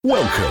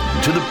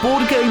Welcome to the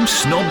Board Game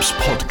Snobs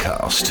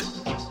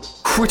Podcast.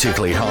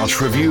 Critically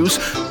harsh reviews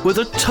with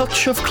a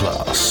touch of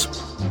class.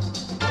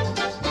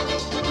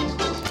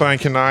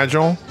 Thank you,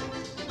 Nigel.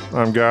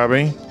 I'm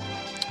Gabby.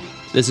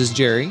 This is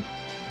Jerry.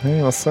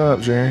 Hey, what's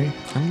up, Jerry?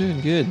 I'm doing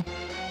good.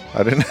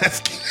 I didn't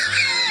ask you.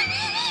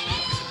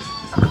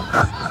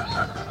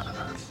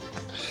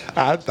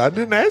 I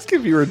didn't ask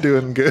if you were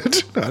doing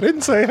good. I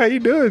didn't say how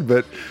you doing,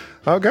 but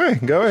okay,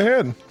 go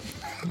ahead.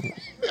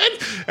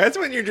 That's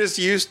when you're just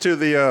used to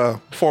the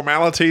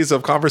formalities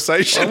of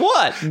conversation.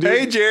 What?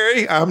 Hey,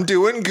 Jerry, I'm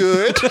doing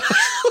good.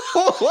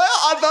 Well,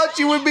 I thought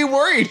you would be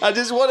worried. I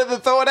just wanted to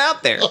throw it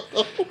out there.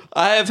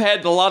 I have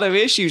had a lot of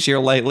issues here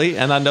lately,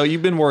 and I know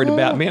you've been worried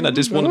about me, and I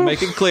just want to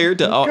make it clear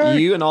to all,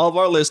 you and all of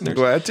our listeners.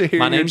 Glad to hear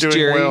My you're name's doing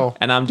Jerry, well.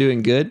 and I'm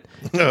doing good.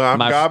 I'm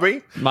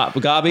Gabby.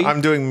 Gabby.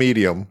 I'm doing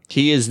medium.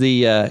 He is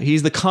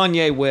he's the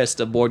Kanye West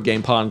of board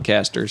game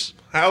podcasters.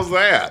 How's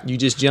that? You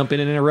just jump in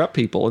and interrupt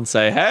people and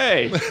say,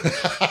 "Hey,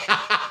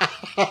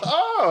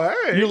 Oh,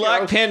 hey. you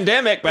like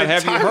Pandemic, but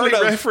have you heard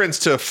of?" reference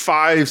to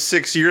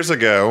 5-6 years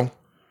ago.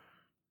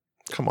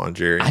 Come on,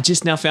 Jerry. I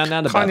just now found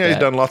out about Kanye's that.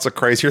 done lots of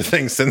crazier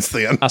things since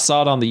then. I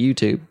saw it on the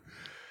YouTube.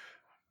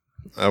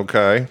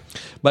 Okay.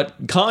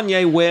 But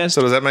Kanye West,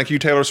 So does that make you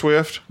Taylor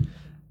Swift?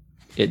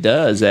 it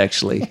does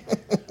actually.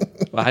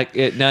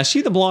 Now is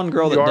she the blonde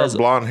girl You that are does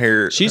blonde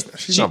hair. She's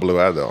she- not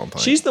blue-eyed, though, I don't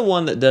think. She's the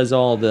one that does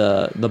all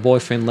the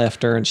boyfriend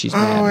left her and she's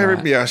mad.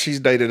 Right? Yeah,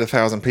 she's dated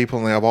 1,000 people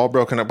and they've all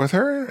broken up with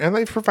her, and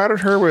they've provided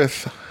her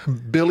with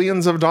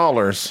billions of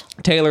dollars.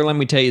 Taylor, let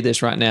me tell you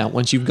this right now.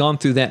 Once you've gone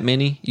through that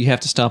many, you have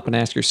to stop and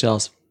ask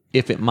yourselves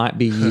if it might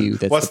be you.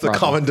 That's What's the problem.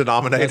 common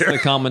denominator? What's the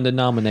common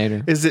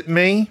denominator? Is it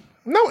me?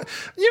 No.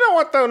 You know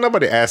what, though?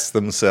 Nobody asks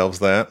themselves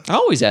that. I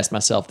always ask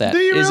myself that. Do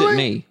you Is really? it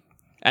me?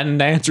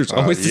 And the answer is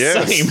always the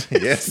yes. same.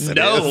 Yes, it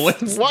No,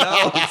 is. it's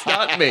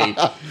not me.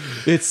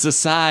 It's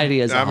society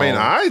as a I whole. mean,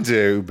 I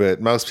do, but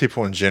most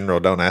people in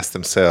general don't ask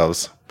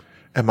themselves,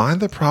 am I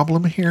the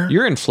problem here?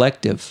 You're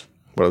inflective.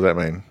 What does that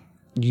mean?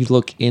 You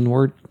look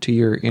inward to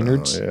your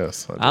innards.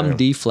 Yes, I do. I'm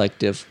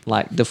deflective,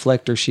 like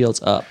deflector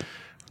shields up.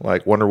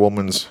 Like Wonder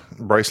Woman's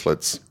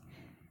bracelets.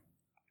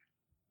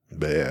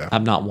 Yeah.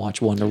 I've not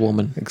watched Wonder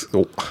Woman.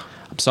 Oh,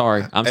 I'm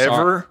sorry. I'm Ever?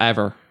 sorry.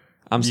 Ever.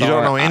 I'm you sorry.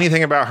 don't know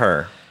anything about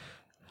her.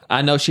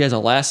 I know she has a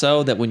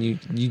lasso that when you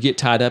get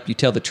tied up, you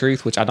tell the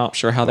truth, which I'm not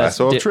sure how that's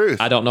Lasso of truth.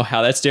 I don't know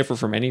how that's different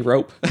from any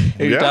rope.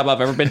 Every Yeah. time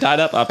I've ever been tied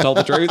up, I've told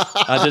the truth.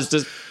 I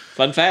just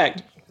fun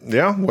fact.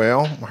 Yeah,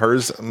 well,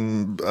 hers,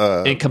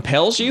 It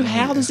compels you?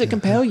 How does it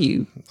compel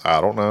you?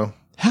 I don't know.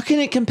 How can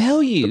it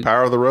compel you?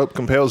 Power of the rope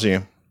compels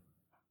you.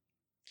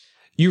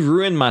 You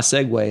ruined my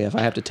segue if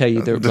I have to tell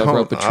you the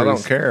rope of truth. I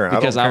don't care.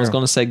 Because I was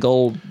going to say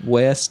Gold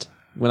West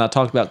when I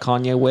talked about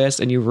Kanye West,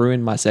 and you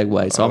ruined my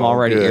segue. So I'm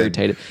already good.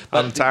 irritated.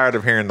 But I'm tired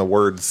of hearing the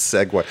word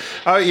segue.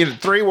 Oh,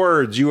 3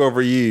 words you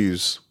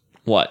overuse.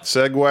 what?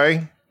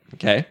 Segue,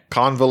 Okay.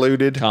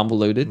 convoluted,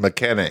 Convoluted.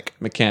 mechanic.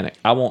 Mechanic.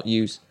 I won't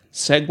use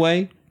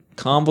segue,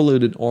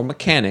 convoluted, or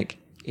mechanic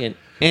in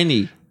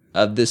any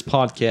of this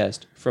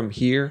podcast from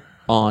here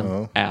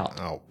on out.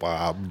 Oh,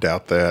 wow, I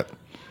doubt that.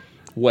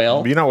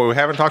 Well, You know what we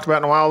haven't talked about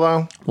in a while,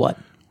 though? what?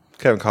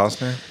 Kevin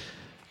Costner.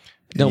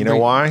 Don't You know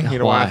bring- why? You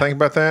know why I Why? think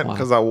about that? Why?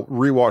 Because I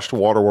rewatched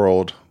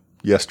Waterworld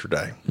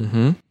yesterday.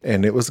 Mm-hmm.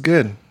 And it was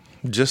good.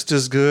 Just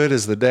as good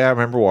as the day I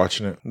remember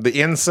watching it.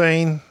 The end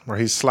scene where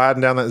he's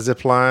sliding down that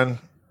zip line,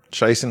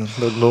 chasing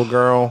the little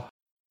girl.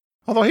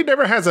 Although he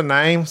never has a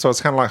name, so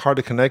it's kind of like hard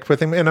to connect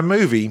with him. In a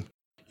movie,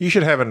 you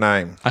should have a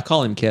name. I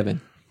call him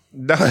Kevin.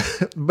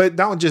 But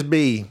don't just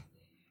be...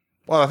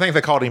 Well, I think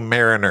they called him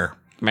Mariner.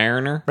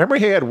 Mariner. Remember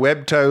he had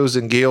webbed toes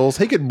and gills?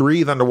 He could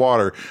breathe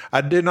underwater.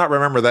 I did not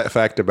remember that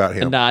fact about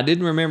him. No, I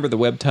didn't remember the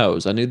webbed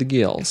toes. I knew the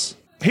gills.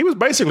 He was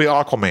basically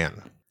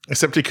Aquaman,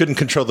 except he couldn't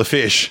control the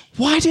fish.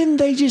 Why didn't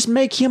they just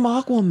make him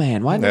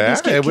Aquaman? Why didn't they Yeah,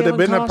 just get it would have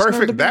Kevin been a Costner to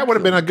perfect. be That would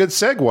have been a good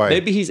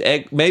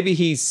segue. Maybe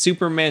he's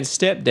Superman's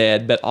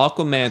stepdad, but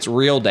Aquaman's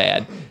real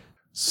dad.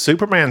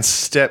 Superman's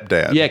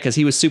stepdad. Yeah, because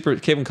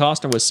Kevin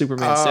Costner was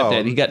Superman's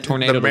stepdad. He got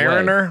tornadoed The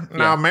Mariner. away.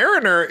 Now, Yeah.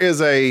 Mariner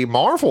is a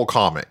Marvel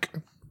comic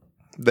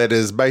that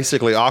is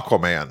basically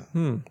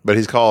Aquaman, but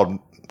he's called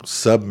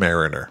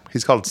Submariner.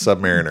 He's called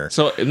Submariner.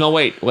 So no,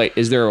 wait.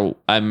 Is there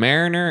a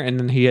Mariner and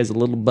then he has a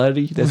little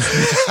buddy that's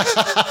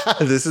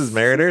This is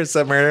Mariner,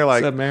 Submariner,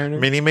 like Submariner.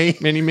 Mini Me.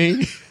 mini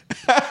me?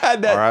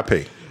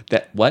 R.I.P.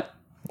 That what?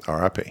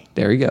 R.I.P.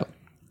 There you go.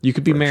 You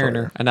could be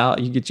Mariner, and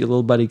you get your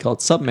little buddy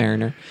called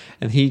Submariner,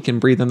 and he can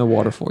breathe in the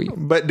water for you.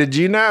 But did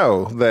you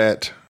know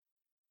that?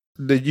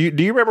 Do you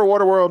remember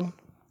Waterworld?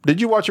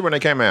 Did you watch it when it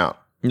came out?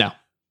 No.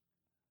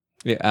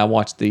 Yeah, I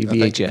watched the I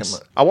think it VHS. came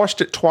out. I watched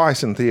it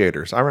twice in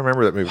theaters. I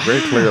remember that movie very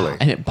clearly.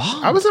 And it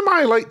bombed. I was in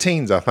my late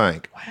teens, I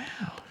think.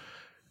 Wow.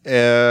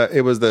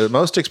 It was the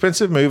most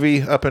expensive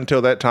movie up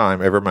until that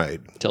time ever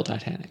made, Till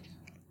Titanic.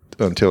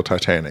 until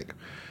Titanic.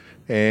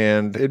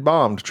 And it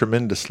bombed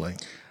tremendously.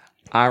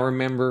 I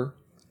remember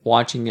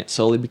watching it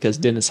solely because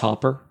Dennis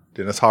Hopper,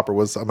 Dennis Hopper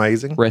was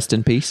amazing. rest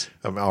in peace,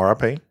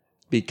 R.I.P.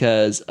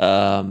 because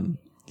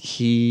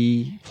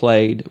he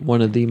played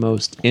one of the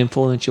most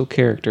influential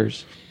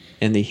characters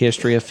in the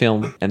history of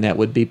film, and that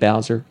would be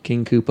Bowser,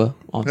 King Koopa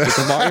on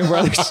Super Mario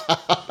Brothers.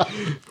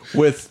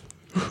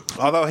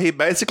 Although he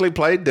basically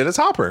played Dennis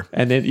Hopper.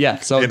 And then,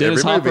 so In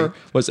Dennis every movie. Hopper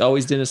was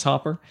always Dennis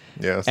Hopper.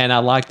 Yes. And I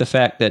like the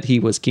fact that he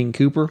was King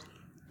Koopa.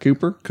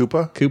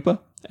 Koopa.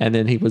 And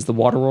then he was the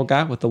Waterworld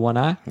guy with the one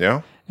eye.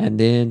 Yeah. And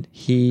then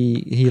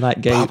he like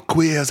gave Bob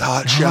Quiz,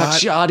 hot hot shot.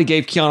 shot. He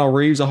gave Keanu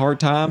Reeves a hard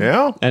time.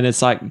 Yeah. And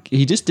it's like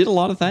he just did a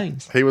lot of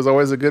things. He was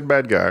always a good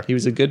bad guy. He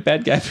was a good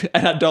bad guy.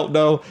 And I don't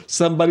know.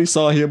 Somebody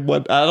saw him. I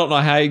don't know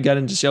how he got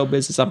into show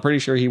business. I'm pretty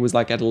sure he was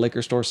like at a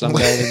liquor store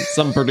someday. And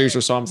some producer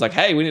saw him. Was like,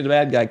 hey, we need a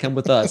bad guy. Come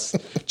with us.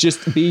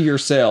 Just be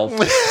yourself.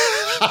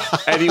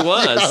 And he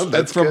was. Yeah,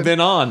 that's from good. then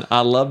on.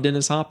 I love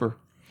Dennis Hopper.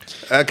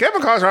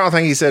 Kevin Costner, I don't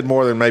think he said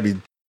more than maybe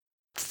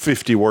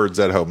 50 words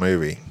that whole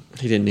movie.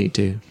 He didn't need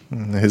to.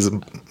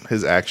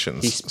 His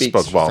actions He speaks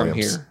spoke volumes. from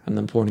here. And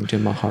I'm pointing to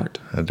my heart.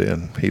 I did.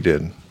 He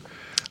did.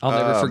 I'll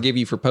never forgive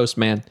you for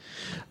Postman.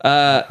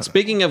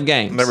 Speaking of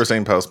games. Never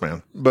seen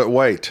Postman. But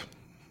wait,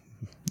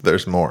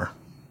 there's more.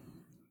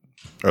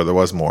 Or there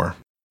was more.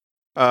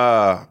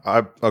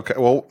 Okay.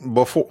 Well,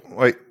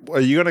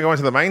 are you going to go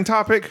into the main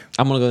topic?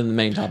 I'm going to go into the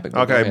main topic.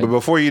 Okay, but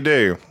before you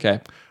do, Okay.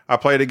 I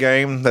played a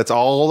game that's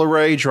all the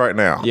rage right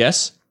now.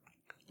 Yes.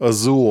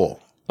 Azul.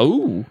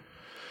 Ooh.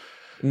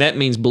 And that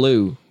means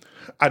blue,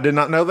 I did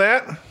not know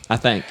that, I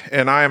think.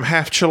 and I am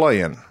half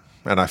Chilean,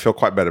 and I feel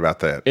quite bad about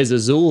that. Is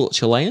Azul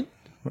Chilean?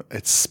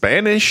 It's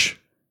Spanish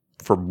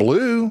for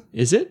blue.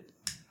 Is it?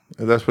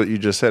 That's what you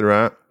just said,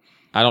 right?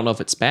 I don't know if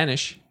it's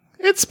Spanish.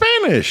 It's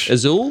Spanish.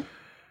 Azul?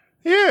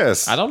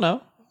 Yes. I don't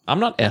know. I'm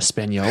not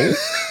Espanol.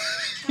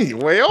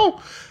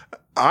 Well,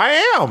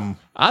 I am.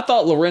 I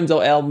thought Lorenzo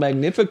El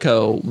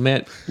Magnifico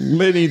meant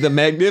Lenny the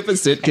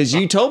Magnificent because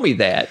you told me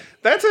that.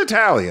 That's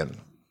Italian.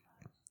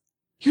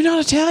 You're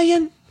not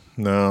Italian?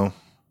 No,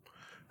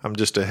 I'm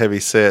just a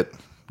heavy-set,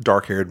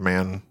 dark-haired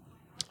man.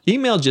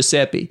 Email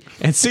Giuseppe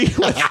and see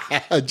what.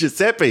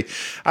 Giuseppe.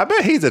 I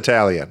bet he's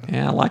Italian.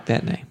 Yeah, I like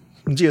that name.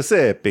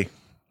 Giuseppe.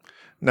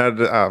 No,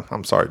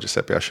 I'm sorry,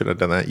 Giuseppe. I shouldn't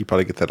have done that. You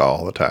probably get that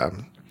all the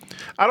time.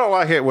 I don't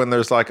like it when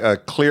there's like a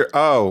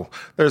clear-cut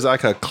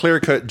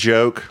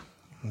joke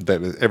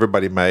that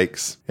everybody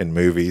makes in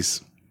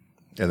movies,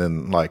 and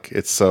then like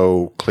it's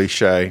so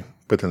cliche,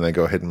 but then they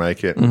go ahead and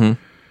make it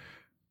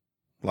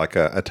like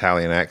a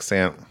Italian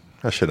accent.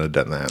 I shouldn't have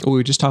done that. We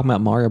were just talking about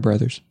Mario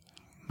Brothers.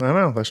 I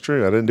know, that's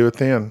true. I didn't do it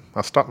then.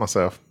 I stopped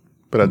myself,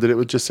 but I did it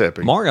with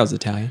Giuseppe. Mario's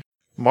Italian.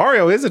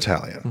 Mario is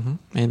Italian.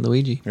 And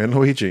Luigi. And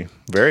Luigi.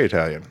 Very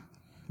Italian.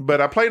 But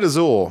I played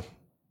Azul,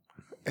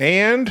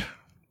 and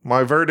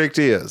my verdict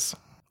is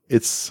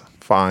it's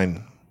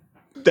fine.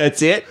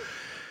 That's it?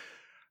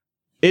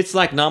 It's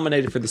like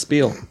nominated for the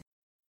Spiel.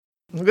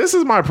 This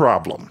is my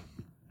problem.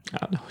 I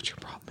don't know what your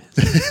problem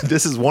is.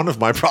 This is one of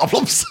my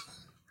problems.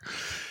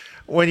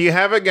 When you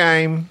have a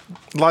game,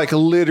 like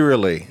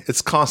literally,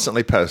 it's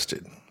constantly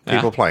posted.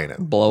 People playing it.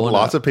 Blowing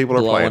Lots up. of people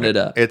are Blowing playing it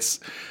up. It's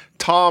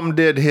Tom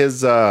did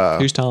his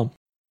Who's Tom?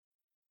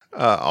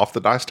 Off the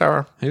Dice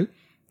Tower. Who?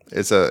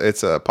 It's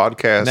a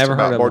podcast Never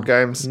heard about of board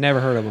them. games. Never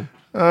heard of them.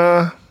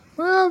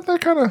 Well, they're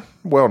kind of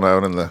well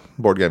known in the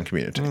board game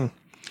community.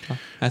 I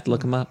have to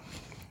look them up.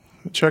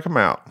 Check them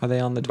out. Are they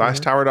on the Twitter?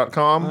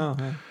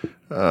 Dicetower.com.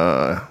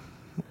 Oh,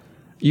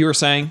 you were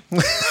saying?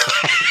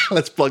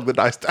 Let's plug the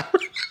Dice Tower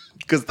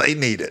because they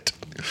need it.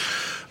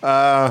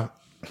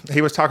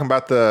 He was talking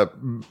about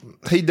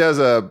he does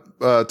a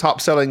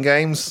top selling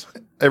games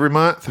every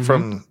month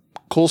from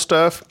Cool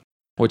Stuff.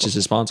 Which is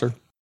his sponsor?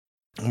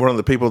 One of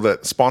the people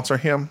that sponsor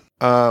him.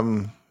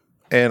 And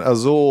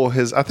Azul,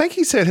 I think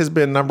he said has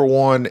been number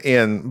one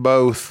in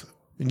both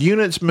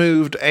units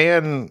moved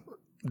and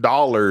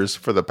dollars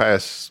for the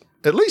past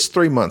at least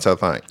 3 months, I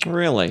think.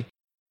 Really?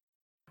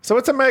 So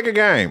it's a mega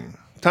game.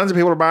 Tons of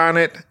people are buying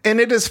it, and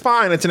it is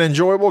fine. It's an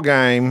enjoyable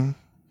game.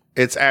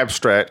 It's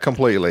abstract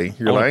completely.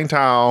 You're laying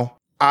tile.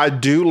 I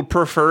do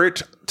prefer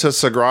it to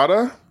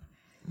Sagrada.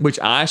 Which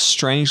I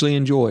strangely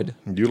enjoyed.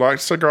 You like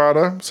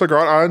Sagrada.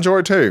 Sagrada I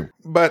enjoy too.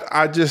 But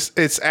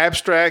it's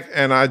abstract,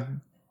 and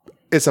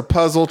it's a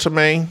puzzle to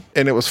me,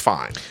 and it was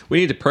fine.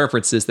 We need to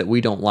preference this that we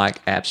don't like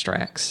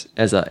abstracts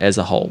as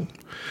a whole.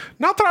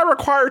 Not that I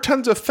require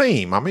tons of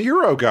theme. I'm a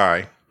Euro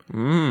guy.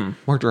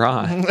 We're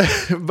dry.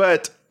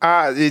 But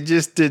it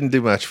just didn't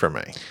do much for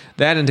me.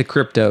 That and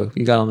Decrypto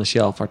you got on the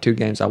shelf are two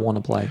games I want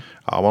to play.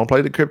 I want to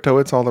play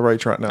Decrypto. It's all the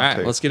rage right now, All right,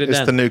 too. let's get it it's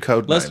done. The new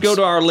code Let's names. go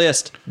to our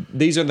list.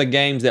 These are the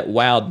games that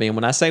wowed me. And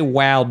when I say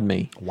wowed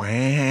me,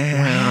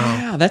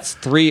 Wow. that's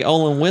 3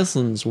 Olin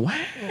Whistles. Wow.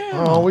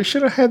 Oh, we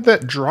should have had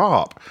that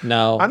drop.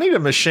 No. I need a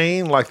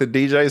machine like the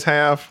DJs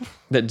have.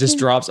 That just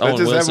drops Owen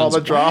just have Wilson's. all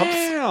the drops?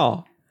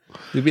 Wow.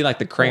 You'd be like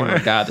the Kramer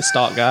guy, the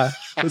stock guy.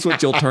 That's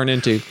what you'll turn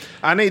into.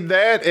 I need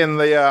that in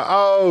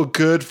the,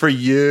 good for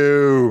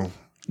you.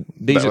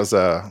 These That are was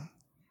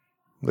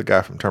the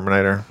guy from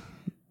Terminator,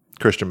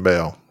 Christian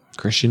Bale.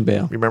 Christian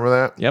Bale. You remember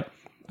that? Yep.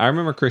 I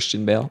remember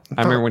Christian Bale.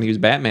 I remember when he was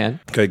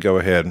Batman. Okay, go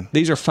ahead.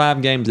 These are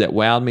 5 games that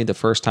wowed me the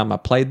first time I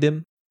played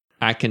them.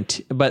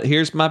 But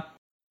here's my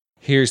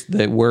Here's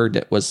the word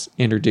that was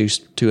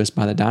introduced to us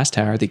by the Dice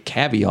Tower, the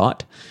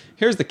caveat.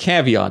 Here's the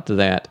caveat to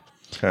that.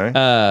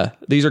 Okay.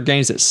 These are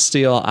games that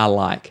still I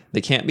like. They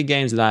can't be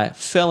games that I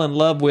fell in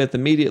love with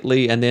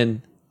immediately and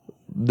then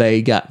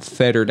they got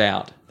fettered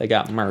out. They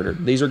got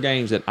murdered. These are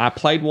games that I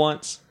played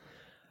once,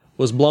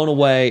 was blown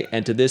away,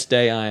 and to this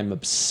day I am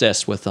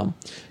obsessed with them.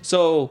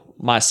 So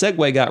my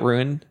segue got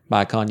ruined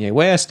by Kanye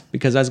West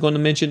because I was going to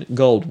mention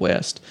Gold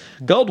West.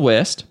 Gold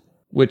West,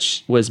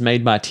 which was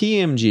made by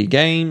TMG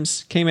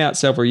Games, came out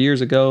several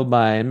years ago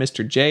by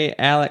Mr. J.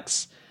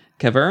 Alex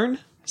Cavern.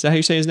 Is that how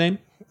you say his name?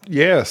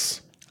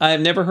 Yes. I have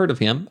never heard of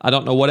him. I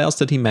don't know what else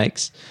that he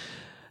makes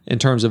in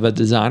terms of a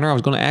designer. I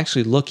was going to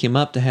actually look him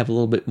up to have a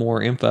little bit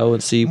more info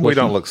and see what We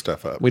don't look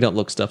stuff up. We don't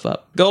look stuff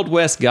up. Gold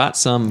West got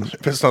some...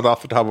 If it's not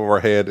off the top of our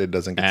head, it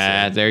doesn't get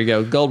said. There you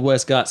go. Gold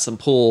West got some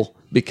pull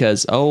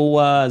because,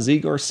 Z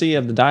Garcia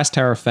of the Dice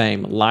Tower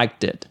fame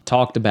liked it,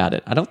 talked about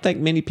it. I don't think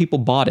many people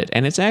bought it,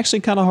 and it's actually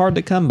kind of hard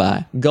to come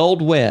by.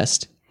 Gold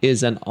West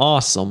is an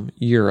awesome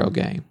Euro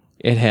game.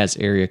 It has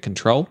area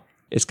control.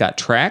 It's got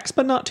tracks,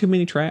 but not too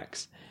many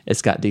tracks.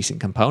 It's got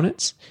decent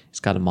components. It's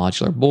got a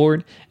modular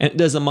board, and it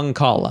does a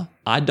Moncala.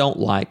 I don't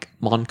like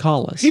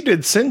Moncalas. He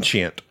did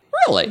Sentient.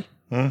 Really?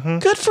 Mm-hmm.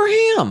 Good for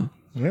him.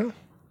 Yeah.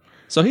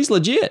 So he's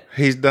legit.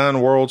 He's done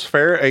World's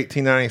Fair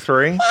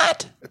 1893.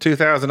 What?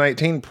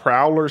 2018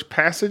 Prowler's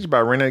Passage by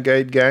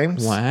Renegade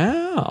Games.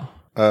 Wow.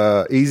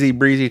 Easy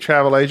Breezy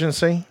Travel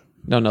Agency.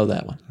 Don't know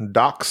that one.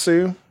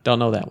 Doxu. Don't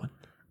know that one.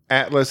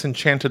 Atlas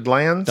Enchanted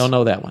Lands. Don't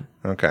know that one.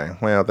 Okay.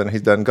 Well, then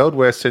he's done Gold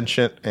West,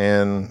 Sentient,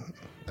 and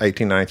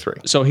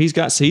 1893. So he's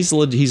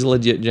a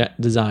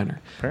legit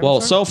designer.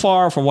 Well, so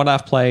far from what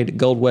I've played,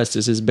 Gold West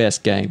is his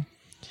best game.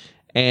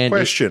 And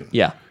Question.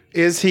 Yeah.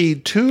 Is he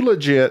too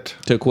legit?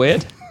 To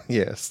quit?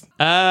 Yes.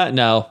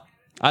 No.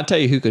 I'll tell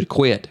you who could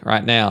quit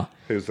right now.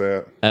 Who's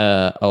that?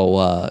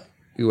 Uwe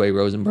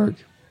Rosenberg.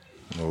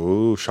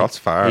 Ooh, shots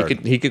fired.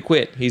 He could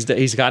quit. He's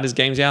got his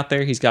games out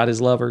there. He's got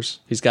his lovers.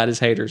 He's got his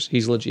haters.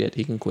 He's legit.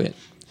 He can quit.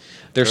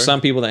 There's some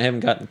people that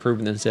haven't gotten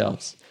proven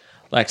themselves.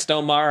 Like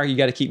Stonemeyer, you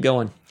got to keep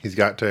going. He's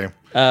got to.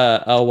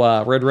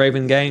 Red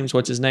Raven Games.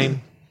 What's his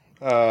name?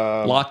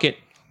 Lockett.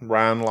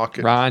 Ryan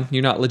Lockett. Ryan,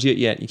 you're not legit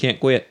yet. You can't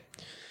quit.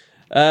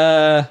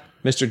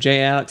 Mr.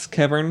 J. Alex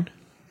Cavern.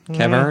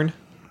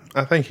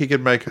 I think he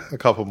could make a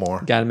couple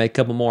more. Got to make a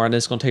couple more. I'm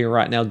just going to tell you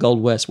right now,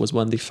 Gold West was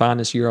one of the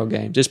finest Euro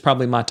games. It's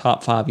probably my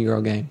top 5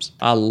 Euro games.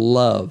 I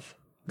love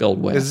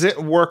Gold West. Is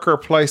it worker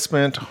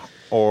placement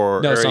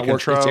or no, it's area not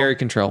control? It's area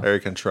control. Area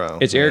control.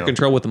 It's area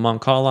control with the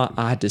Moncala.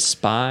 I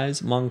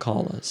despise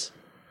Moncalas,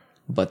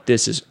 but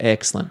this is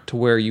excellent to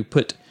where you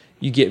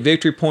get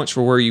victory points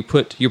for where you're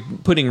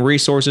putting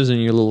resources in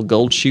your little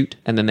gold chute,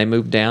 and then they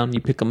move down.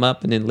 You pick them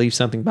up and then leave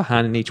something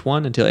behind in each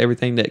one until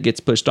everything that gets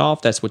pushed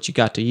off, that's what you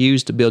got to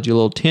use to build your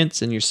little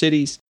tents in your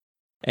cities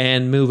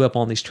and move up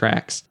on these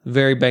tracks.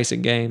 Very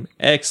basic game.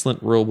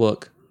 Excellent rule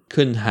book.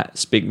 Couldn't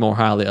speak more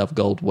highly of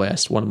Gold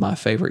West, one of my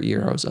favorite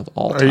Euros of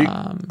all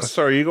time.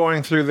 So are you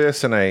going through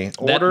this in a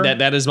order?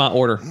 That is my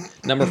order.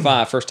 Number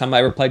 5. First time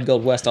I ever played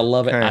Gold West. I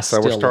love it. Okay, so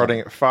we're starting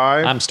at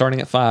 5? I'm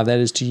starting at 5. That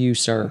is to you,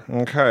 sir.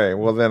 Okay,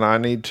 well then I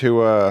need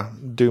to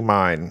do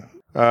mine.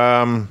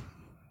 I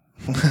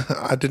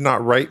did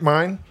not rate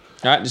mine.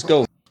 All right, just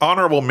go.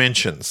 Honorable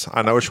mentions.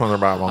 I know which one they're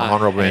about.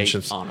 Honorable I hate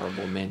mentions.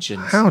 Honorable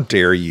mentions. How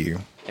dare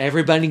you?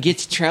 Everybody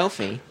gets a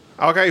trophy.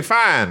 Okay,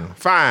 fine.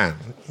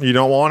 You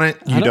don't want it,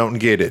 you don't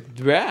get it.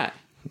 Right.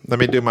 Let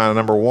me do my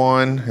number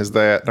 1 is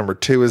that. Number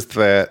 2 is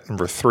that.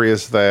 Number 3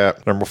 is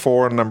that. Number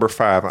 4 and number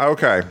 5.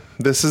 Okay,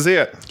 this is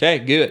it. Okay,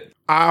 good.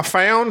 I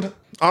found,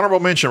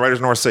 honorable mention,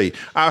 Raiders North Sea.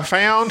 I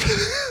found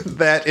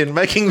that in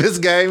making this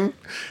game,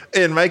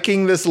 in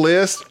making this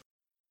list,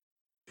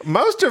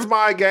 most of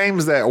my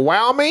games that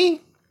wow me,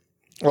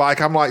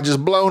 like I'm like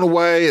just blown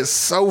away, it's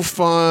so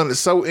fun, it's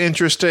so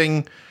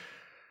interesting,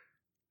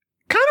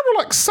 kind of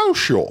were like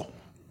social.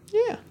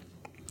 Yeah.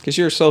 Because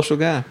you're a social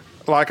guy.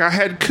 Like I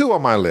had Coup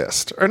on my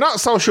list. Or not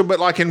social, but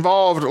like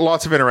involved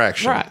lots of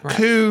interaction. Right.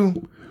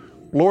 Coup,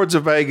 Lords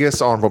of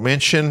Vegas, honorable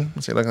mention.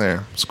 See, look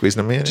there. Squeezing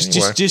them in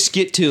anyway. Just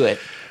get to it.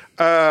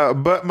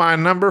 But my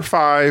number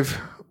 5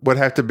 would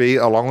have to be,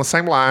 along the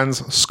same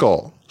lines,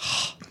 Skull.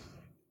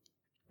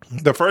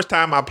 The first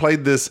time I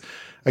played this,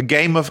 a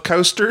game of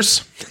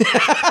coasters.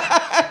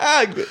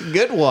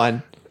 Good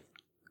one.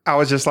 I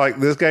was just like,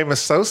 this game is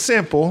so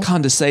simple.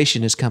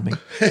 Condensation is coming.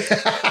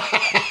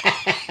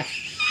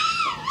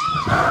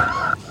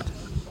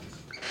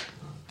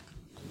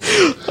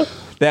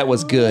 That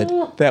was good.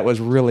 That was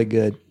really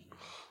good.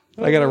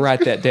 I got to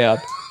write that down.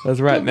 I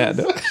was writing that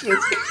down.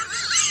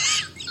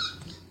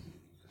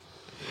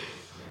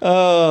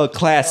 Oh,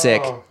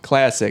 classic.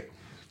 Classic.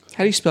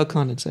 How do you spell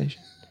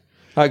condensation?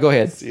 All right, go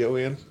ahead.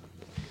 C-O-N.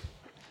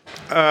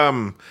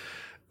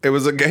 It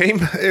was a game.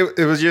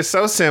 It was just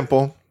so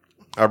simple.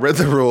 I read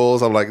the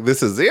rules. I'm like,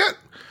 this is it.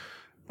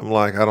 I'm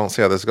like, I don't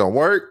see how this is going to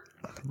work.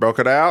 Broke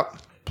it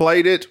out,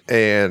 played it,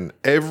 and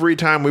every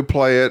time we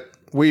play it,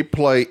 we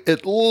play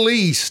at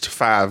least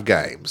 5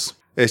 games.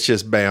 It's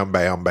just bam,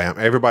 bam, bam.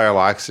 Everybody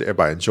likes it.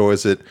 Everybody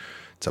enjoys it.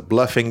 It's a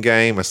bluffing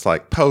game. It's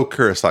like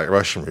poker. It's like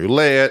Russian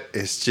roulette.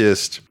 It's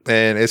just,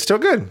 and it's still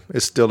good.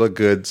 It's still a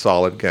good,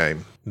 solid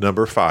game.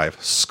 Number 5,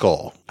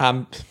 Skull.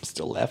 I'm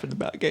still laughing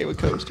about Game of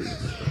Coasters.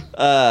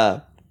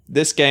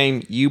 This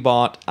game you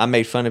bought, I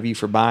made fun of you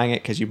for buying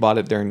it because you bought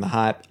it during the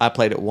hype. I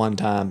played it one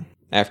time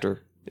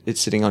after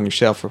it's sitting on your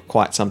shelf for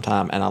quite some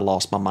time, and I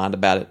lost my mind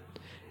about it,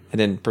 and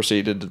then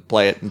proceeded to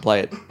play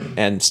it,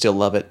 and still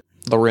love it.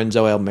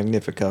 Lorenzo El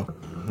Magnifico.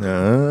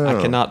 Oh.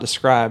 I cannot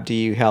describe to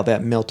you how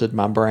that melted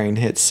my brain.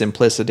 Its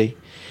simplicity.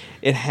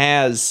 It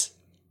has...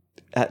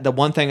 the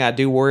one thing I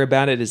do worry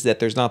about it is that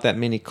there's not that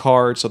many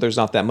cards, so there's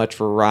not that much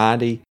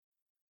variety.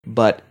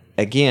 But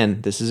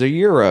again, this is a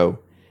Euro.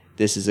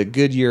 This is a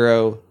good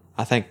Euro.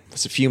 I think it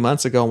was a few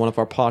months ago on one of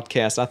our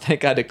podcasts. I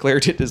think I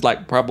declared it as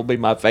like probably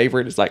my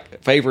favorite. It's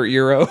like favorite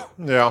Euro.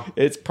 Yeah.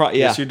 It's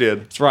Yes, you did.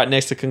 It's right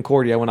next to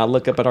Concordia. When I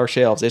look up at our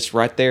shelves, it's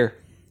right there.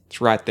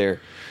 It's right there.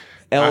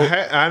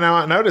 I know.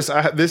 I noticed.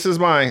 This is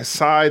my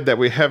side that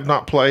we have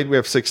not played. We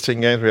have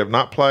 16 games we have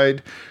not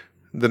played.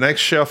 The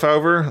next shelf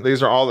over,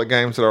 these are all the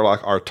games that are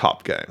like our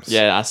top games.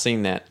 Yeah, I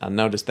seen that. I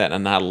noticed that,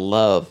 and I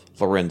love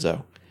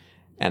Lorenzo.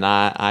 And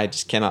I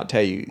just cannot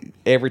tell you,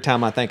 every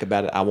time I think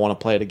about it, I want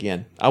to play it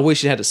again. I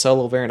wish it had a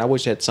solo variant. I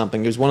wish it had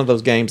something. It was one of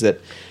those games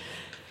that...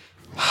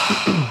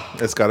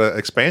 It's got an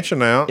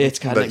expansion out. It's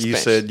got an that you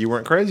expansion. said you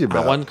weren't crazy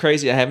about. I wasn't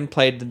crazy. I haven't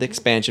played the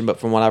expansion, but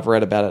from what I've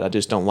read about it, I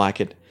just don't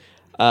like it.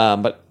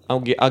 But I'll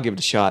give it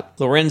a shot.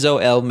 Lorenzo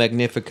El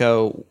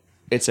Magnifico,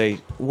 it's a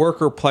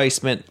worker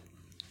placement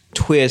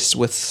twist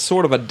with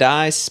sort of a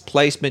dice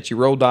placement. You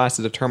roll dice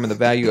to determine the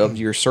value of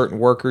your certain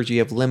workers. You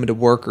have limited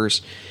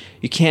workers.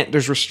 You can't,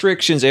 there's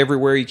restrictions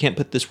everywhere. You can't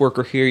put this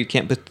worker here. You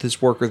can't put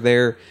this worker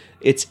there.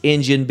 It's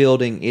engine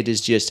building. It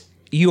is just,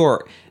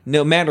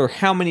 no matter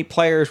how many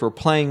players we're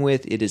playing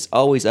with, it is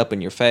always up in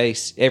your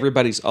face.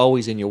 Everybody's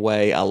always in your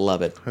way. I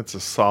love it. It's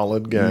a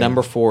solid game.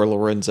 Number 4,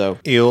 Lorenzo.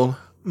 Il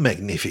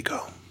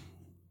Magnifico.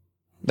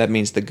 That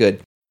means the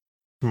good.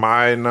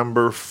 My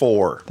number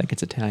 4. I think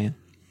it's Italian.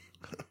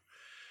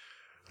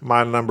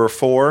 My number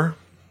 4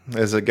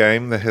 is a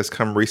game that has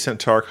come recent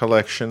to our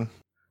collection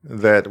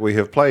that we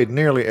have played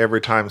nearly every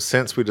time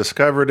since we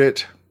discovered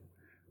it.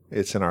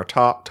 It's in our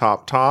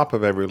top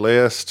of every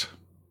list.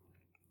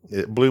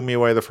 It blew me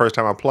away the first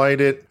time I played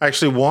it. I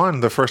actually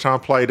won the first time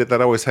I played it. That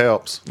always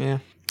helps. Yeah.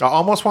 I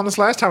almost won this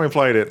last time we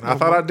played it. I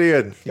thought I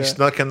did. You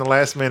snuck in the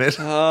last minute.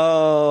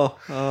 Oh,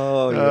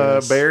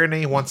 yes.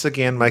 Barony once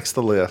again makes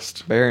the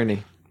list.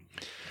 Barony.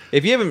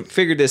 If you haven't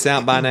figured this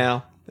out by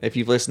now, if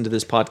you've listened to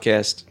this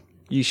podcast,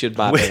 you should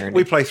buy Barony.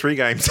 We play 3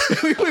 games.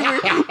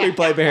 We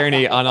play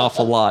Barony an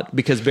awful lot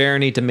because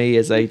Barony to me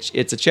is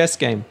it's a chess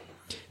game.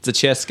 It's a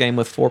chess game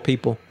with 4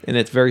 people, and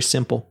it's very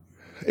simple.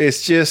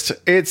 It's just,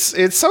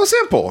 it's so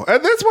simple.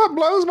 And that's what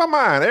blows my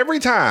mind every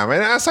time.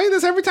 And I say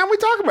this every time we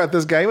talk about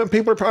this game, and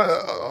people are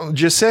probably,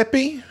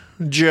 Giuseppe,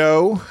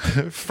 Joe,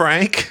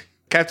 Frank,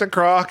 Captain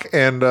Croc,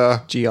 and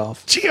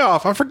Geoff.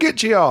 Geoff. I forget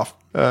Geoff.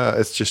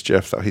 It's just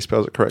Jeff, though. He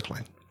spells it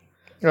correctly.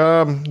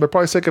 They're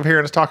probably sick of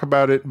hearing us talk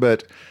about it,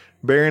 but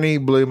Barony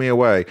blew me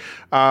away.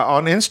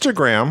 On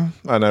Instagram,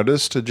 I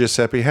noticed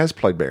Giuseppe has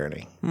played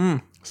Barony.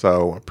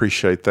 So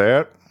appreciate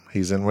that.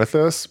 He's in with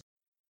us.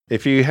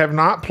 If you have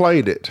not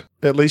played it,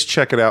 at least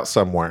check it out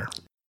somewhere.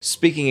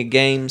 Speaking of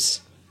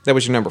games, that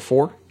was your number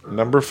 4?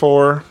 Number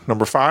 4.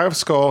 Number 5,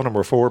 Skull.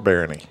 Number 4,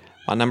 Barony.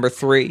 On number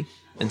 3,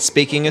 and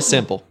speaking of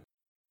simple,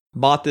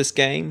 bought this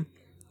game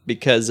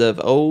because of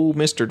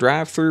Mr.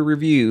 Drive-Thru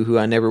Review, who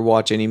I never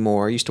watch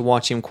anymore. I used to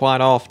watch him quite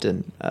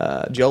often.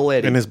 Joel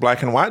Eddy. In his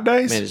black and white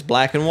days? Man, his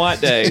black and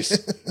white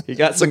days. He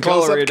got some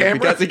color in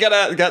him. He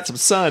got some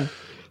sun.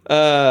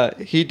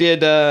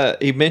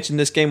 He mentioned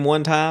this game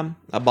one time.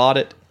 I bought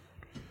it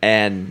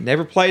and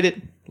never played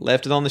it.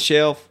 Left it on the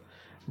shelf.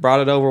 Brought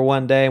it over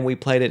one day and we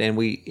played it and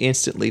we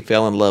instantly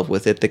fell in love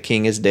with it. The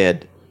King is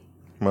Dead.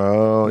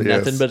 Oh, yes.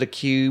 Nothing but a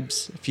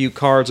cubes, a few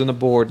cards on the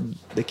board.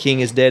 The King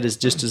is Dead is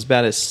just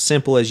about as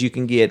simple as you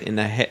can get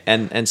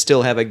and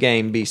still have a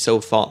game be so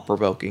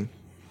thought-provoking.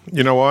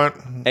 You know what?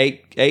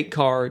 8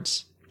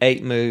 cards,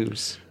 8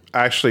 moves.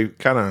 I actually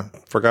kind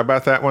of forgot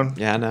about that one.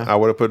 Yeah, I know. I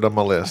would have put it on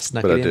my list,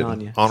 but I didn't.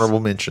 On you. Honorable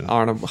mention.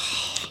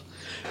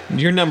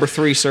 You're number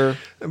 3, sir.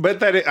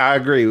 But I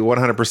agree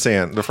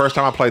 100%. The first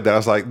time I played that, I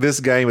was like, this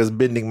game is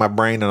bending my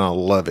brain and I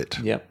love it.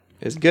 Yep.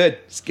 It's good.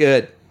 It's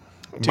good.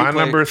 My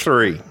number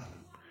 3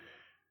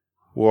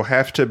 will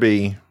have to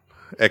be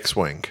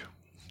X-Wing,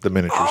 the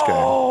miniatures game.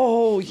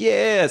 Oh,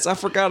 yes. I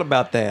forgot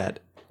about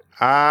that.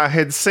 I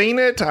had seen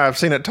it. I've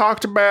seen it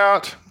talked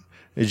about.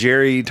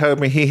 Jerry told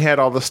me he had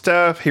all the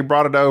stuff. He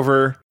brought it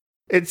over.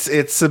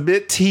 It's a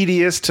bit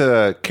tedious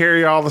to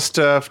carry all the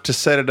stuff, to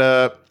set it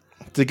up,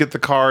 to get the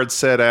cards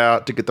set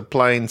out, to get the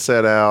planes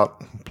set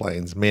out.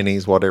 Planes,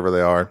 minis, whatever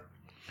they are.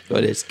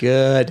 But it's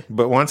good.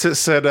 But once it's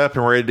set up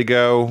and ready to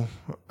go,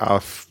 I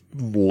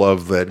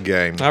love that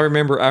game. I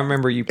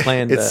remember you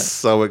playing. It's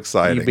so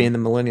exciting. You being the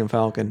Millennium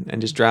Falcon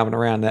and just driving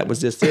around. That was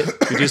just it.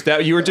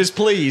 You were just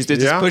pleased.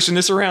 It's just pushing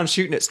this around,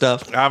 shooting at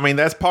stuff. I mean,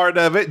 that's part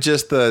of it.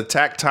 Just the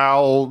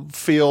tactile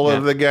feel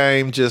of the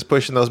game. Just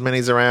pushing those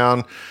minis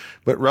around.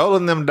 But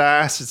rolling them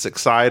dice, it's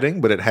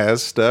exciting, but it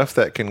has stuff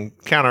that can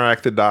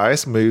counteract the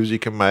dice, moves you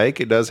can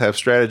make. It does have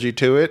strategy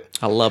to it.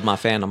 I love my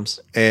Phantoms.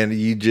 And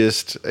it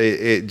just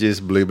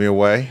blew me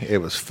away. It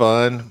was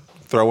fun.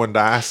 Throwing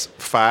dice,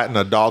 fighting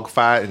a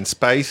dogfight in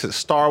space at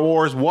Star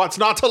Wars. What's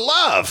not to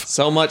love?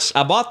 So much.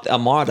 I bought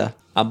Armada.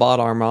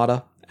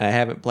 And I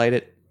haven't played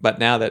it. But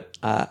now that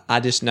I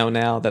just know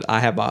now that I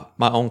have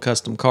my own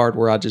custom card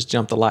where I just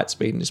jump the light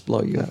speed and just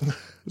blow you up.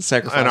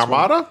 Sacrifice An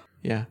Armada? One.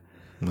 Yeah.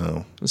 No.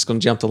 I'm just going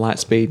to jump the light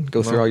speed,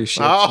 go through all your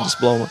ships and just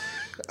blow them.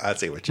 I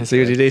see what you See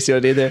what you did? See what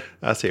I did there?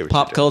 I see what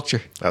Pop you did.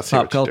 culture. I see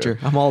Pop what you're culture.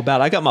 I'm all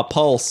about it. I got my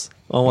pulse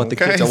on what the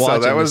Okay, kids are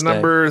watching. so that was this day.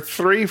 number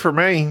 3 for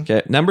me.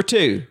 Okay, number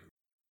 2.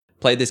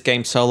 Played this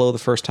game solo the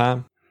first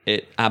time.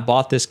 I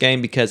bought this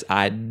game because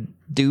I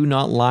do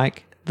not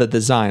like the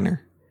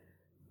designer.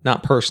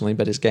 Not personally,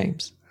 but his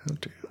games.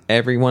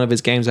 Every one of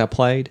his games I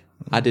played,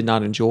 I did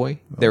not enjoy.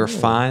 They were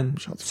fine.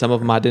 Some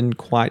of them I didn't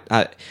quite.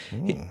 I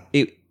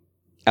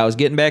was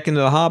getting back into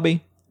the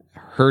hobby.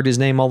 Heard his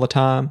name all the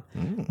time.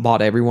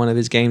 Bought every one of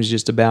his games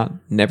just about.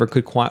 Never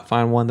could quite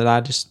find one that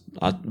I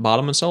bought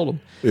them and sold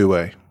them.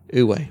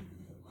 Uwe.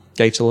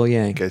 Gates of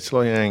Loyang. Gates of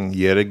Loyang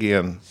yet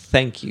again.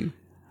 Thank you.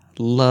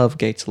 Love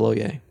Gates of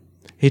Loyang.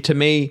 To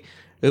me,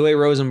 Uwe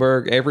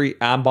Rosenberg,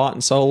 I bought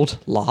and sold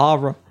La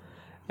Havre.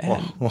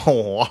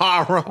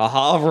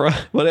 Havre,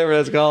 whatever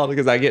that's called,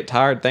 because I get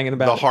tired thinking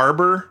about The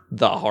Harbor?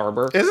 The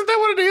Harbor. Isn't that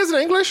what it is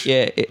in English?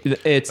 Yeah,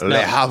 it's Le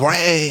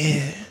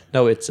Havre.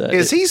 no, it's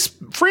Is he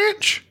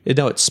French?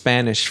 no, it's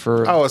Spanish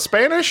for. Oh, it's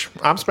Spanish?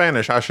 I'm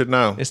Spanish. I should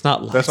know. It's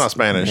not. That's not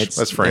Spanish.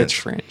 That's French. It's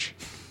French.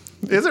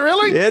 Is it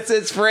really?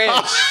 It's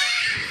French.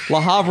 La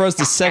Havre is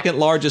the second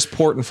largest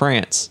port in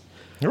France.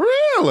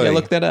 Really? Yeah,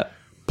 look that up.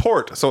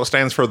 Port. So it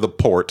stands for the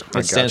port.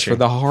 It stands for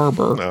the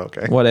harbor.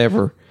 Okay.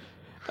 Whatever.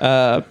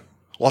 Whatever.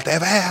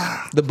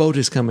 The boat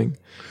is coming.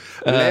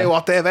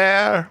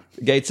 Whatever.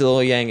 Gates of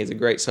Loyang is a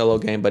great solo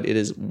game, but it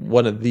is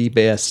one of the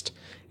best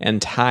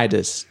and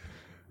tightest.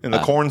 In the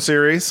Corn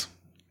series.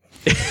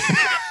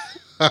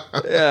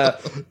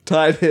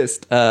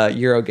 Tightest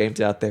Euro games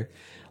out there.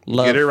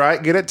 Love. Get it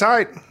right, get it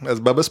tight, as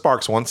Bubba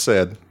Sparks once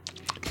said.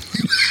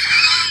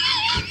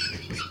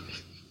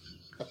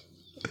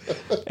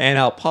 And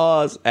I'll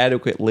pause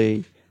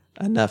adequately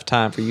enough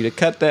time for you to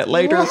cut that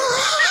later.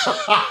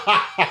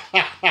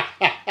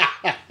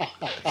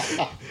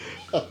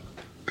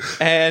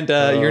 And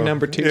your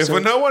number 2. If sir?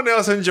 no one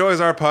else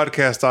enjoys our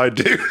podcast, I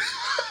do.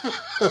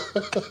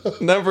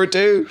 Number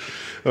 2.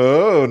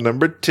 Oh,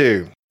 number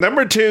 2.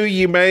 Number 2,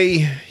 you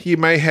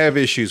may have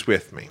issues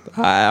with me.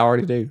 I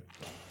already do.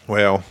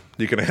 Well,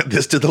 you can add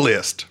this to the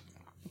list.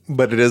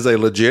 But it is a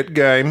legit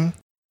game.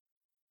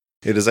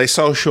 It is a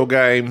social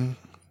game.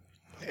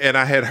 And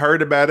I had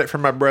heard about it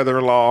from my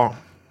brother-in-law.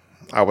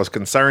 I was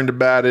concerned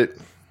about it,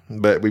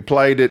 but we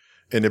played it,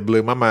 and it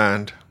blew my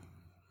mind.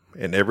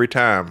 And every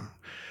time,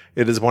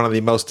 it is one of the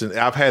most,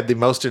 I've had the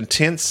most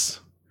intense,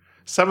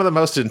 some of the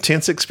most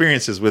intense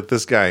experiences with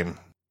this game.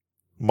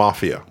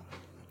 Mafia.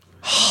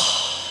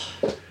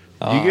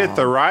 You get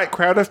the right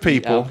crowd of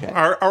people,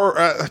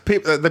 or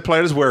people, they play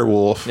it as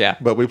werewolf,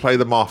 but we play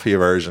the Mafia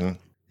version.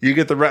 You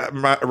get the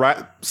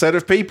right set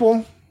of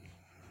people.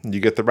 You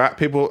get the right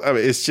people. I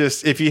mean, it's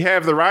just, if you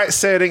have the right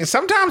setting,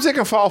 sometimes it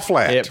can fall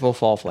flat. It will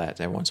fall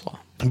flat every once in a while.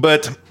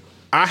 But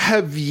I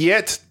have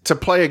yet to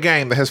play a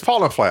game that has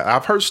fallen flat.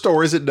 I've heard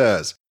stories it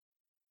does.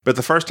 But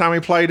the first time we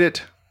played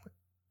it,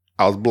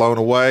 I was blown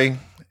away.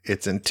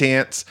 It's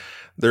intense.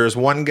 There's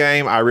one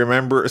game I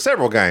remember,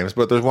 several games,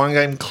 but there's one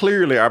game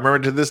clearly I remember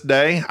to this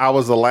day. I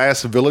was the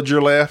last villager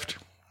left.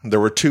 There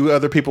were 2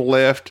 other people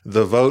left.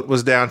 The vote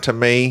was down to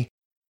me.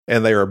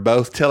 And they were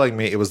both telling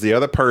me it was the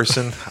other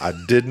person. I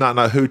did not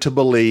know who to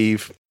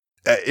believe.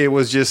 It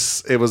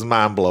was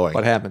mind-blowing.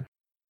 What happened?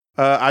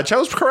 I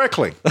chose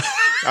correctly.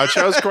 I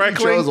chose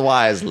correctly. You chose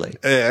wisely.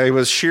 It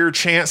was sheer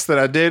chance that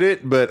I did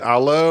it, but I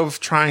love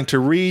trying to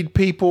read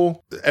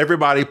people.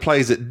 Everybody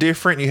plays it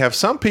different. You have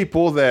some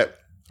people that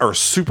are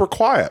super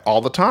quiet all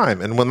the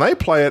time. And when they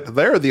play it,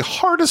 they're the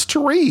hardest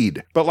to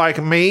read. But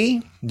like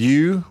me,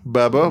 you,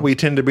 Bubba, we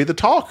tend to be the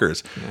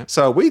talkers. Yeah.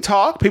 So we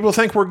talk, people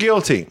think we're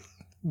guilty.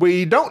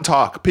 We don't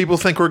talk, people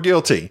think we're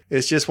guilty.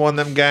 It's just one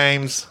of them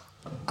games.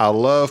 I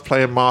love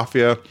playing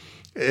Mafia.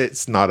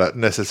 It's not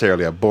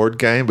necessarily a board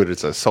game, but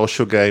it's a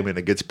social game, and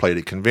it gets played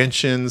at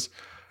conventions,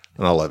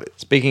 and I love it.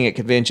 Speaking at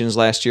conventions,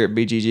 last year at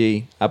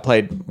BGG, I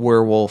played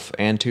Werewolf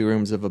and Two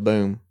Rooms of a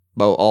Boom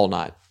all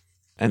night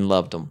and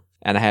loved them.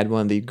 And I had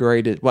one of the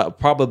greatest, well,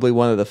 probably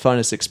one of the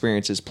funnest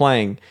experiences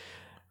playing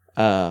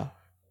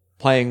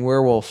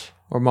Werewolf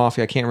or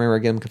Mafia. I can't remember. I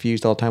get them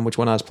confused all the time which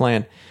one I was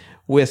playing.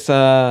 with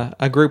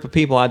a group of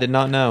people I did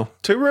not know.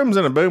 Two Rooms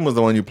and a Boom was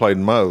the one you played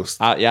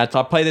most. I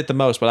played it the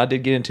most, but I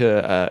did get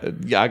into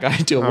I got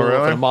into a werewolf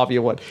really? and a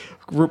mafia one.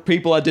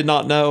 People I did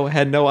not know,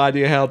 had no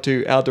idea how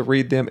to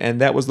read them,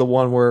 and that was the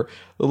one where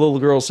the little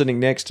girl sitting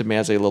next to me,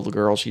 I say little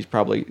girl, she's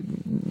probably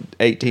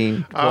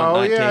 18. Oh,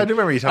 19. yeah, I do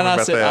remember you talking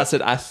about that. I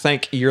said, I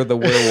think you're the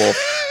werewolf.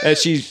 And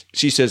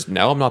she says,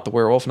 no, I'm not the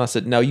werewolf. And I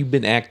said, no, you've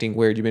been acting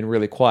weird. You've been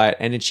really quiet.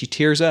 And then she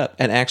tears up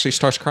and actually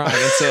starts crying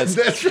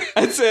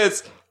and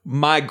says,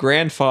 my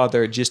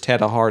grandfather just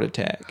had a heart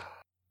attack.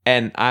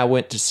 And I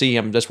went to see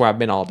him. That's where I've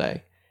been all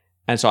day.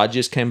 And so I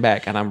just came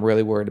back and I'm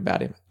really worried about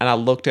him. And I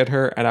looked at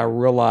her and I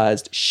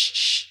realized,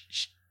 shh.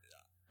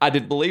 I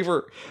didn't believe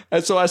her.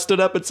 And so I stood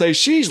up and say,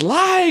 she's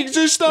lying.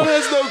 This son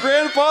has no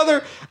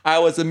grandfather. I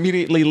was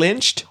immediately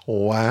lynched.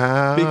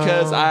 Wow.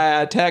 Because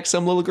I attacked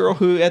some little girl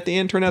who at the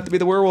end turned out to be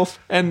the werewolf.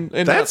 And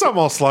That's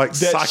almost like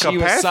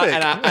psychopathic.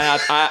 And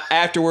I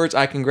afterwards,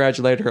 I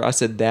congratulated her. I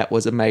said, that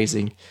was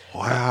amazing.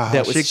 Wow.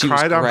 She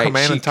cried on great.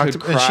 command and talked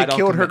to and she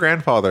killed her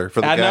grandfather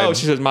for the game. I know.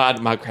 She said,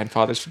 my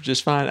grandfather's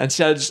just fine. And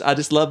I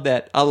just love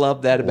that. I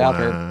love that about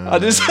her. I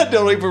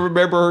don't even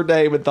remember her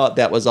name and thought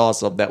that was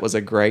awesome. That was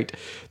a great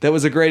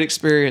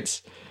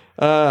experience.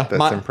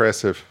 That's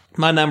impressive.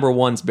 My number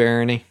one's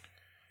Barony.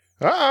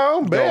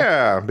 Uh-oh,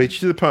 yeah. Beat you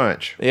to the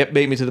punch. Yep,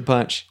 beat me to the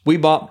punch. We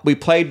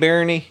played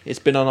Barony. It's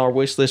been on our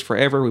wish list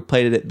forever. We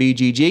played it at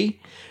BGG.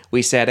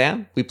 We sat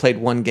down. We played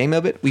one game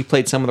of it. We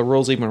played some of the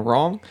rules even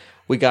wrong.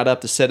 We got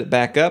up to set it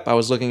back up. I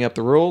was looking up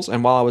the rules,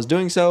 and while I was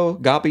doing so,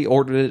 Goppy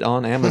ordered it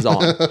on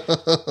Amazon.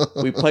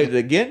 We played it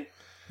again.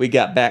 We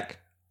got back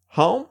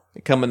home.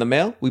 It come in the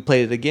mail. We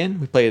played it again.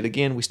 We played it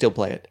again. We still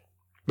play it.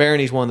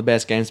 Barony's one of the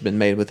best games that's been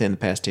made within the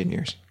past 10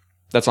 years.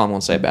 That's all I'm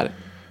going to say about it.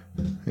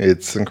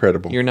 It's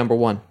incredible. Your number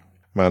one.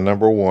 My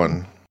number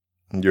one,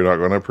 you're not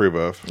going to approve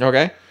of.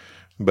 Okay.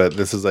 But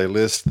this is a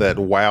list that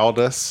wowed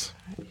us.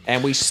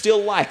 And we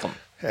still like them.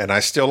 And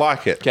I still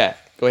like it. Okay.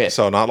 Go ahead.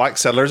 So not like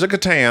Settlers of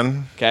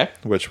Catan. Okay.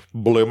 Which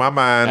blew my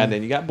mind. And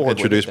then you got bored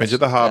Introduced with it. me to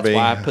the hobby.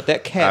 That's why I put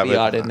that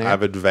caveat in there.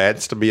 I've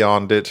advanced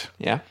beyond it.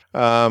 Yeah.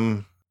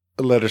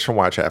 Letters from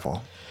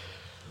Whitechapel.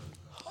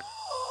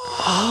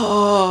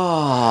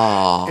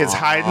 Oh. It's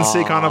hide and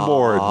seek on a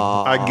board.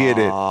 I get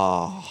it.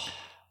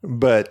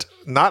 But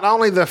not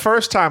only the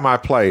first time I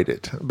played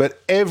it,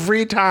 but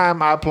every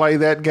time I play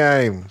that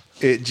game,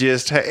 it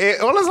just,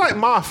 it's like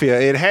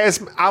Mafia.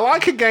 I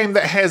like a game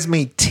that has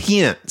me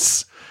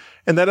tense.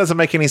 And that doesn't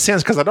make any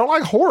sense because I don't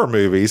like horror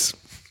movies.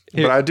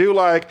 But I do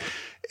like,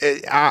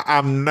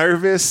 I'm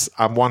nervous.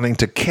 I'm wanting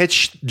to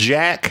catch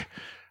Jack.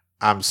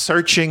 I'm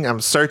searching.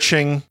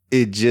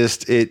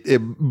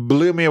 It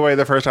blew me away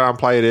the first time I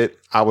played it.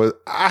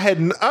 I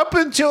had, up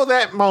until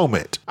that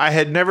moment, I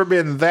had never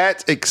been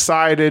that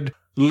excited,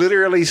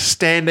 literally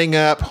standing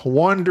up,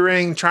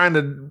 wondering, trying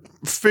to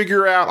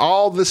figure out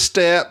all the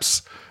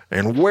steps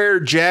and where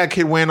Jack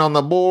had went on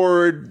the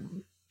board.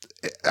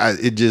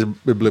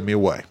 It blew me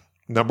away.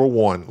 Number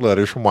one,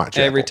 Letters from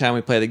Whitechapel. Every time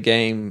we play the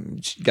game,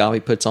 Golly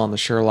puts on the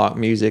Sherlock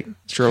music,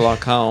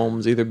 Sherlock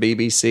Holmes, either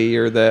BBC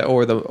or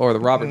the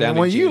Robert Downey Jr.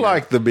 Well, you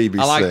like the BBC.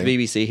 I like the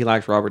BBC. He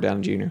likes Robert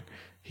Downey Jr.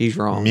 He's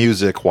wrong.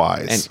 Music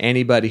wise. And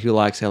anybody who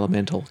likes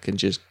Elemental can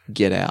just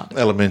get out.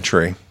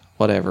 Elementary.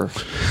 Whatever.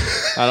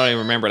 I don't even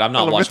remember it. I've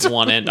not watched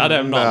one. I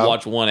have not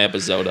watched one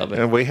episode of it.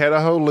 And we had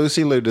a whole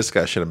Lucy Liu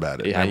discussion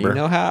about it. Yeah, remember? you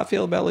know how I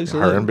feel about Lucy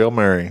Liu. Her and Bill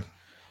Murray,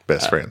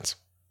 best friends.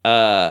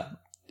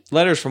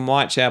 Letters from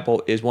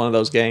Whitechapel is one of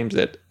those games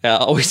that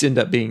always end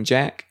up being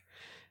Jack.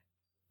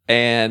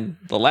 And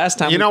the last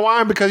time... You know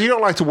why? Because you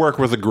don't like to work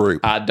with a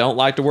group. I don't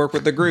like to work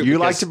with the group. You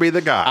like to be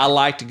the guy. I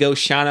like to go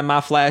shining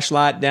my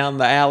flashlight down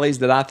the alleys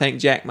that I think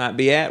Jack might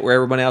be at, where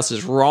everyone else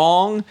is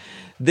wrong.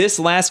 This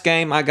last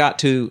game, I got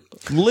to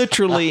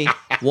literally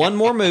one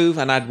more move,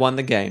 and I'd won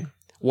the game.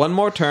 One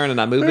more turn,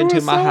 and I move into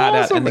my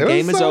hideout, awesome. and the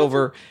game is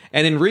over.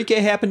 And Enrique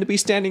happened to be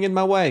standing in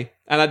my way,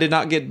 and I did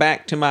not get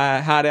back to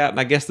my hideout, and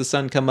I guess the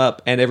sun come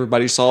up, and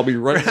everybody saw me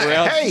running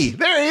around. Hey,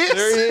 there he is.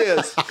 There he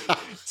is.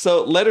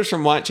 So Letters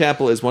from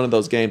Whitechapel is one of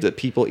those games that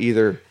people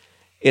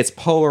it's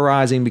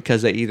polarizing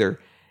because they either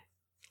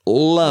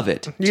love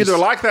it. You either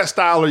like that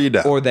style or you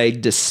don't. Or they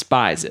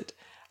despise it.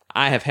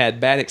 I have had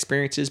bad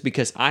experiences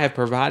because I have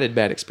provided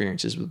bad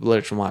experiences with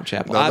Letters from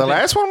Whitechapel. No, the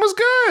last one was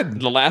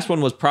good. The last one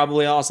was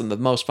probably awesome, the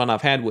most fun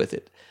I've had with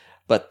it.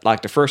 But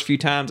like the first few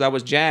times I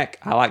was Jack,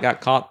 I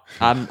got caught.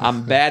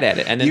 I'm bad at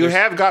it. And then you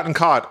have gotten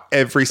caught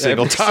every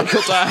single time.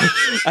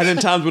 And then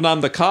times when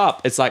I'm the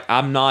cop, it's like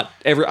I'm not.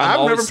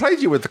 I've never played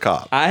you with the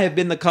cop. I have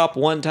been the cop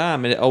one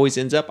time, and it always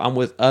ends up I'm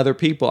with other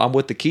people. I'm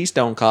with the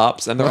Keystone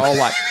cops, and they're all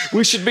like,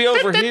 "We should be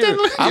over here."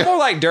 I'm more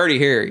like Dirty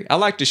Harry. I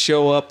like to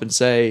show up and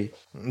say,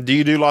 "Do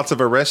you do lots of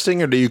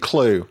arresting, or do you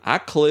clue?" I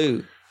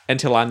clue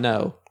until I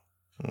know,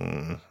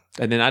 and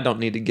then I don't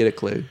need to get a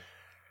clue.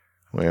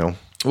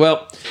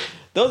 Well.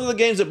 Those are the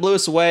games that blew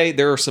us away.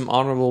 There are some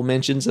honorable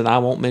mentions that I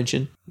won't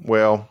mention.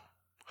 Well.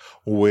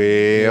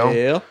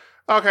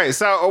 Okay,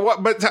 so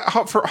what? But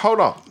hold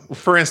on.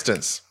 For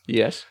instance,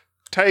 yes,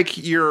 take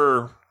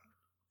your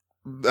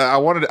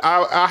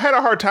I had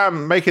a hard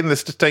time making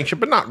this distinction,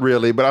 but not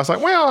really. But I was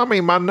like, well, I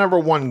mean, my number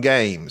one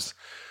games,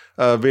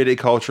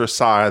 Viticulture,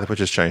 Scythe, which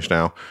has changed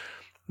now.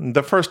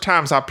 The first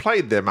times I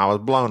played them, I was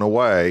blown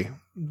away,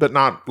 but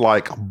not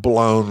like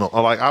blown.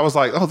 Like I was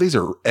like, oh, these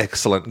are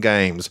excellent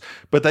games,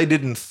 but they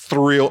didn't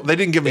thrill. They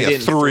didn't give me a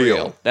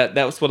thrill. That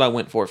was what I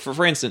went for.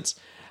 For instance,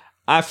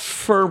 I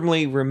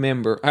firmly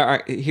remember. All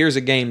right, here's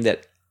a game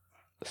that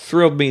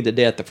thrilled me to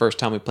death the first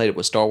time we played it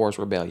was Star Wars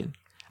Rebellion.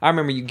 I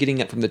remember you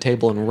getting up from the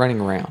table and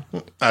running around.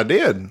 I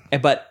did.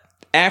 But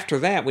after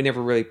that, we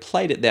never really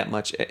played it that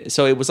much.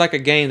 So it was like a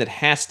game that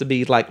has to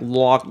be like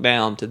locked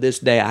down. To this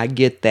day, I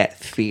get that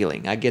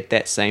feeling. I get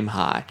that same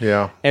high.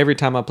 Yeah. Every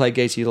time I play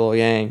Gacy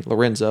Loyang,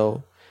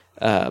 Lorenzo,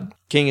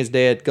 King is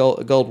Dead,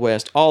 Gold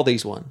West, all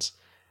these ones.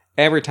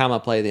 Every time I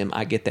play them,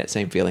 I get that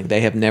same feeling.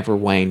 They have never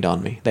waned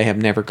on me. They have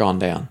never gone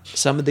down.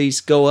 Some of these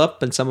go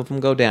up and some of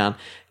them go down.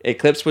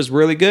 Eclipse was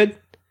really good.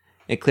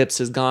 Eclipse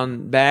has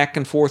gone back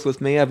and forth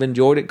with me. I've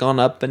enjoyed it, gone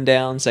up and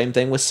down. Same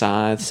thing with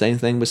Scythe, same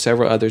thing with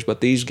several others.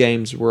 But these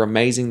games were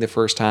amazing the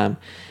first time,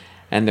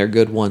 and they're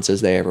good ones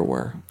as they ever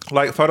were.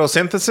 Like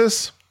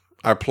Photosynthesis,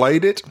 I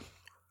played it,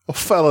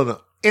 fell in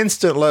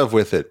instant love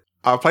with it.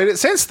 I've played it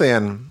since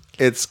then.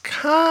 It's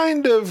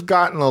kind of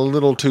gotten a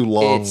little too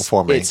long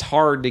for me. It's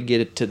hard to get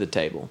it to the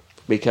table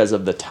because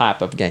of the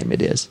type of game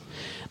it is.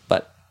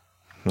 But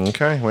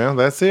okay, well,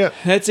 that's it.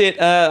 That's it.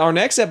 Our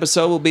next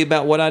episode will be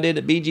about what I did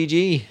at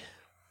BGG.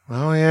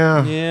 Oh,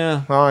 yeah.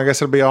 Yeah. Oh, I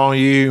guess it'll be all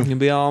you. It'll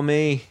be all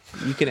me.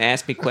 You can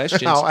ask me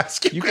questions. I'll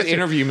ask you can questions.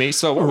 interview me.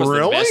 So what was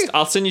Really? the best?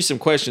 I'll send you some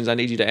questions I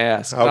need you to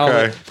ask.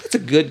 Okay. That's a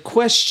good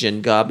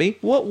question, Gobby.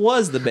 What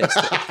was the best?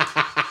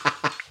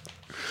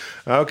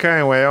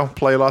 Okay, well,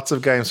 play lots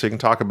of games so you can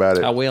talk about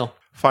it. I will.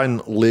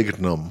 Find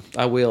Lignum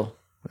I will.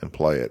 and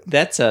play it.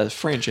 That's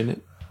French, isn't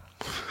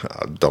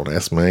it? Don't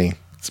ask me.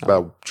 It's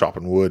about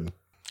chopping wood.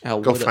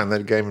 Go find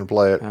that game and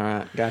play it. All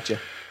right. Gotcha.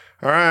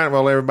 All right,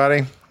 well,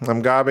 everybody,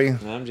 I'm Gobby.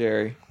 I'm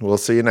Jerry. We'll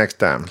see you next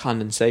time.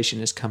 Condensation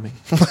is coming.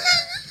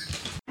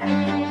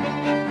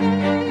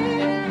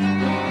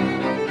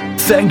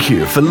 Thank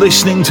you for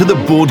listening to the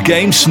Board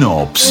Game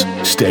Snobs.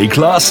 Stay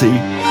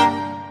classy.